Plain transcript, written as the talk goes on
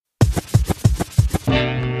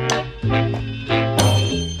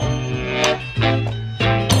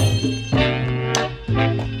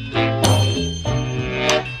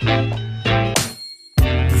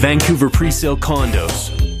Vancouver Presale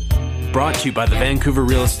Condos. Brought to you by the Vancouver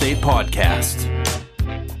Real Estate Podcast.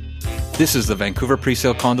 This is the Vancouver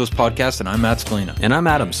Presale Condos Podcast, and I'm Matt Scalina. And I'm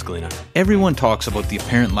Adam Scalina. Everyone talks about the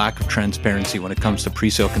apparent lack of transparency when it comes to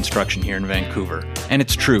presale construction here in Vancouver. And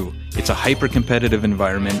it's true. It's a hyper-competitive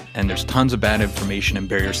environment, and there's tons of bad information and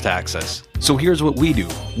barriers to access. So here's what we do.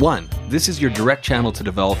 1. This is your direct channel to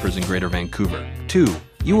developers in Greater Vancouver. 2.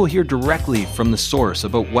 You will hear directly from the source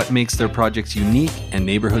about what makes their projects unique and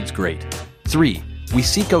neighborhoods great. 3. We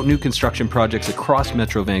seek out new construction projects across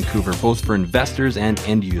Metro Vancouver, both for investors and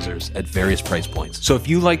end users at various price points. So if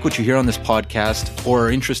you like what you hear on this podcast or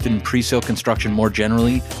are interested in presale construction more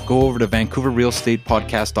generally, go over to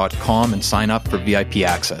vancouverrealestatepodcast.com and sign up for VIP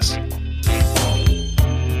access.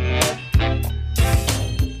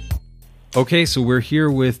 Okay, so we're here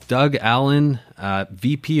with Doug Allen,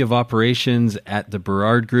 VP of Operations at the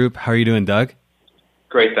Burrard Group. How are you doing, Doug?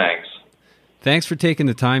 Great, thanks. Thanks for taking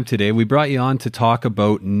the time today. We brought you on to talk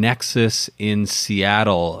about Nexus in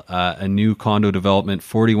Seattle, a new condo development,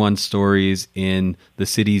 41 stories in the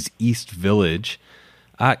city's East Village.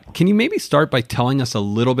 Can you maybe start by telling us a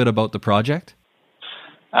little bit about the project?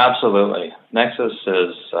 Absolutely. Nexus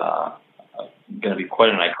is going to be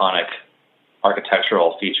quite an iconic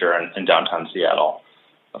architectural feature in downtown Seattle.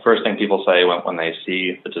 The first thing people say when they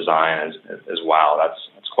see the design is wow,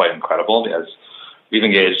 that's quite incredible, because we've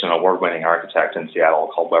engaged an award-winning architect in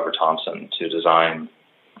Seattle called Weber Thompson to design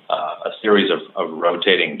a series of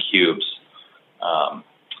rotating cubes on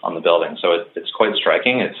the building. So it's quite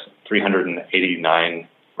striking. It's 389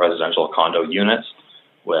 residential condo units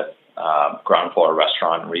with ground floor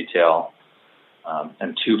restaurant and retail,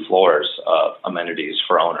 and 2 floors of amenities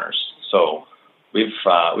for owners. So we've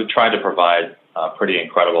tried to provide a pretty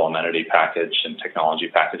incredible amenity package and technology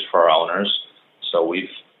package for our owners. So we've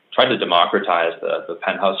tried to democratize the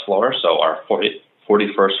penthouse floor. So our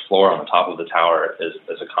 41st floor on the top of the tower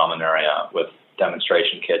is a common area with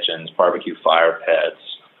demonstration kitchens, barbecue fire pits,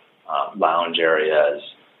 lounge areas.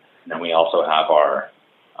 And then we also have our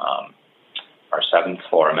 7th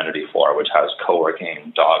floor amenity floor, which has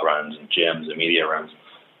co-working, dog runs, and gyms and media rooms.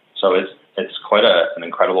 So it's quite an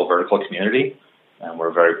incredible vertical community, and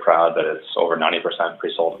we're very proud that it's over 90%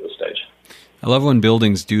 pre-sold at this stage. I love when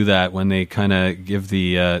buildings do that, when they kind of give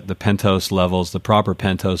the penthouse levels, the proper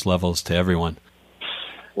penthouse levels to everyone.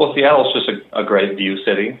 Well, Seattle's just a great view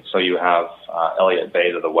city. So you have Elliott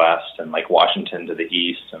Bay to the west, and Lake Washington to the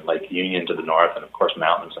east, and Lake Union to the north, and of course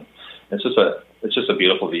mountains. And it's just a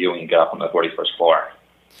beautiful view when you get up on the 41st floor.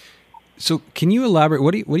 So, can you elaborate?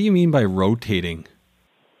 What do you mean by rotating?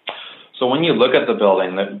 So when you look at the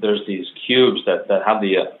building, there's these cubes that have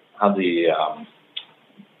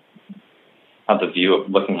the view of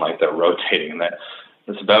looking like they're rotating. And that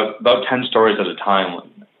it's about 10 stories at a time.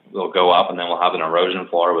 We'll go up, and then we'll have an erosion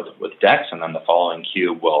floor with decks, and then the following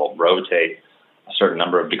cube will rotate a certain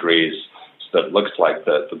number of degrees, so that it looks like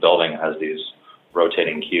the building has these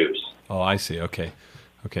rotating cubes. Oh, I see. Okay.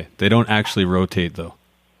 They don't actually rotate, though.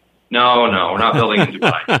 No, we're not building in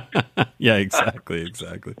Dubai. Yeah, exactly.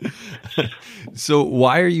 So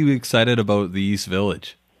why are you excited about the East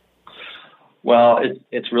Village? Well,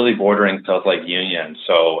 it's really bordering South Lake Union,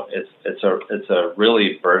 so it's a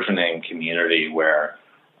really burgeoning community where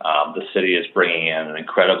the city is bringing in an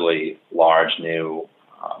incredibly large new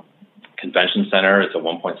convention center. It's a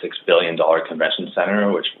 $1.6 billion convention center,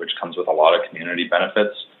 which comes with a lot of community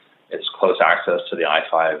benefits. It's close access to the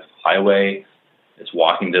I-5 highway. It's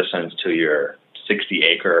walking distance to your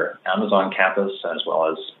 60-acre Amazon campus, as well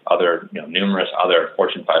as other, numerous other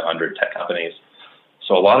Fortune 500 tech companies.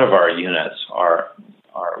 So a lot of our units are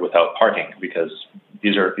without parking, because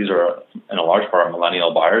these are in a large part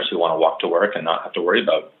millennial buyers who want to walk to work and not have to worry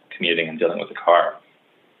about commuting and dealing with a car.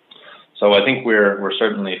 So I think we're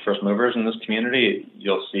certainly first movers in this community.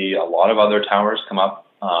 You'll see a lot of other towers come up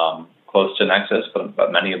close to Nexus,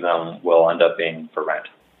 but many of them will end up being for rent.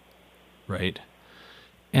 Right.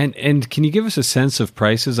 And can you give us a sense of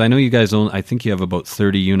prices? I know you guys I think you have about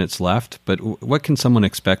 30 units left, but what can someone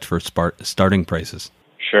expect for starting prices?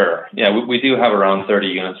 Sure. Yeah, we do have around 30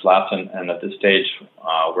 units left, and at this stage,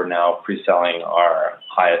 we're now pre-selling our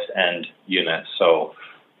highest end units. So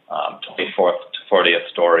 24th to 40th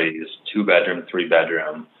stories, 2-bedroom,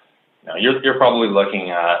 3-bedroom. You're probably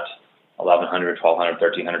looking at $1,100, $1,200,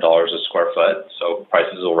 $1,300 a square foot. So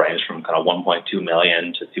prices will range from kind of $1.2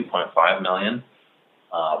 million to $2.5 million.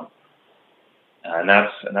 And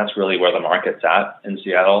that's really where the market's at in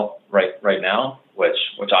Seattle right now, which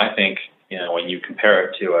I think, when you compare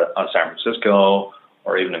it to a San Francisco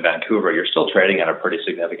or even in Vancouver, you're still trading at a pretty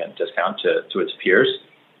significant discount to its peers.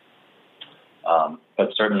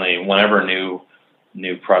 But certainly, whenever new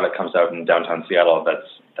new product comes out in downtown Seattle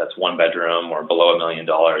that's one bedroom or below $1 million,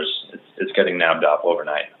 it's getting nabbed up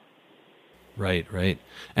overnight. Right.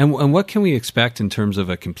 And what can we expect in terms of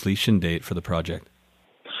a completion date for the project?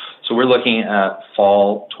 So we're looking at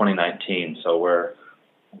fall 2019. So we're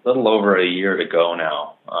a little over a year to go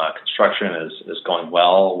now. Construction is going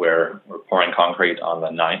well. We're pouring concrete on the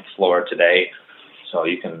 9th floor today. So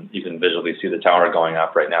you can visually see the tower going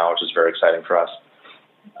up right now, which is very exciting for us.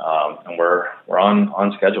 And we're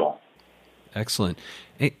on schedule. Excellent.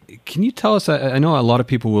 Hey, can you tell us, I know a lot of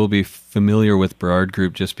people will be familiar with Burrard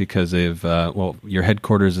Group just because they've, your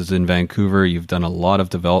headquarters is in Vancouver. You've done a lot of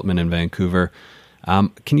development in Vancouver.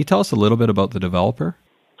 Can you tell us a little bit about the developer?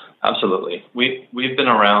 Absolutely. We've been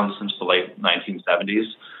around since the late 1970s,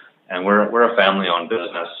 and we're a family-owned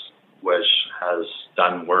business which has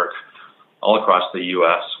done work all across the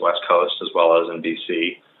U.S. West Coast as well as in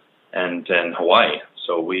BC and in Hawaii.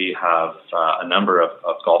 So we have a number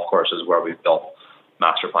of golf courses where we've built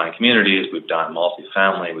master plan communities. We've done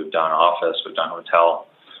multifamily, we've done office, we've done hotel.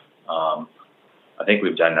 I think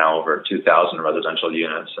we've done now over 2,000 residential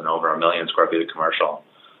units and over 1 million square feet of commercial.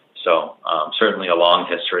 So certainly a long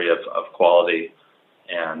history of quality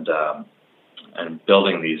and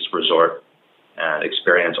building these resort and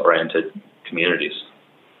experience-oriented communities.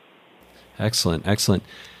 Excellent.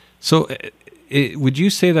 So would you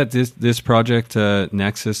say that this project,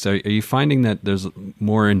 Nexus, are you finding that there's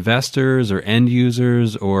more investors or end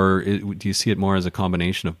users, or do you see it more as a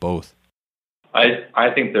combination of both? I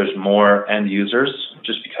think there's more end users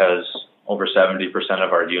just because over 70%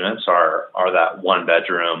 of our units are that one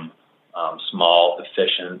bedroom, small,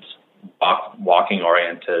 efficient,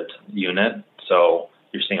 walking-oriented unit. So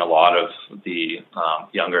you're seeing a lot of the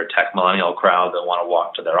younger tech millennial crowd that want to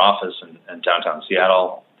walk to their office in downtown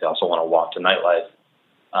Seattle. They also want to walk to nightlife.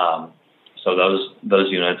 So those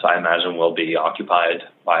units, I imagine, will be occupied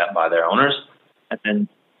by their owners. And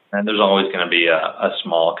there's always going to be a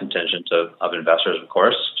small contingent of investors, of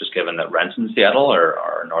course, just given that rents in Seattle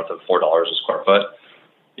are north of $4 a square foot.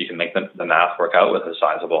 You can make the math work out with a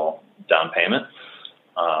sizable down payment.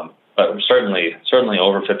 But certainly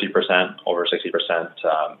over 50%, over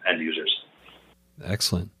 60% end users.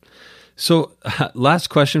 Excellent. So last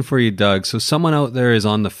question for you, Doug. So someone out there is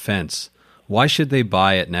on the fence. Why should they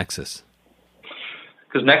buy at Nexus?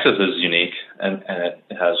 Because Nexus is unique, and it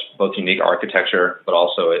has both unique architecture, but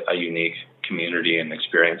also a unique community and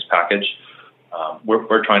experience package.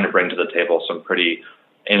 We're trying to bring to the table some pretty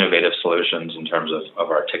innovative solutions in terms of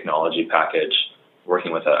our technology package,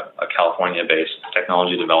 working with a California-based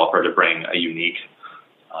technology developer to bring a unique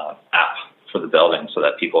app for the building so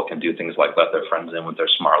that people can do things like let their friends in with their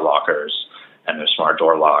smart lockers and their smart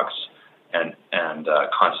door locks and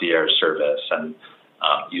concierge service and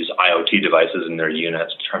use IoT devices in their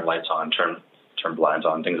units to turn lights on, turn blinds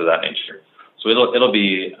on, things of that nature. So it'll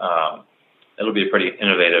be a pretty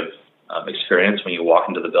innovative experience when you walk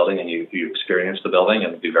into the building and you experience the building,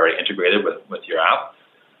 and it'll be very integrated with your app.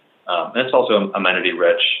 And it's also amenity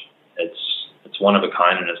rich. It's one of a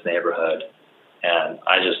kind in its neighborhood. And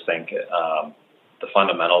I just think the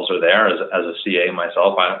fundamentals are there. As a CA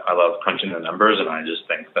myself, I love crunching the numbers, and I just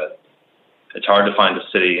think that it's hard to find a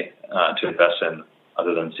city to invest in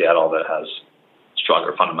other than Seattle that has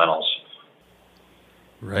stronger fundamentals.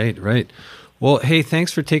 Right. Well, hey,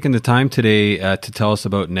 thanks for taking the time today to tell us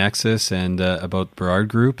about Nexus and about Burrard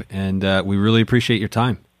Group, and we really appreciate your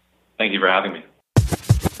time. Thank you for having me.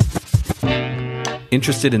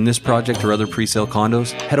 Interested in this project or other presale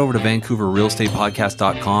condos? Head over to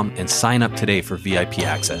VancouverRealEstatePodcast.com and sign up today for VIP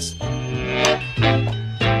access.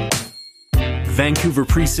 Vancouver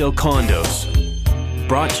Presale Condos,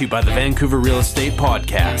 brought to you by the Vancouver Real Estate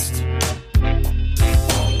Podcast.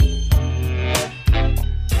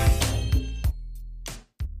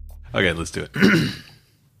 Okay, let's do it.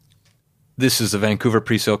 This is the Vancouver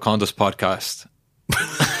Presale Condos Podcast.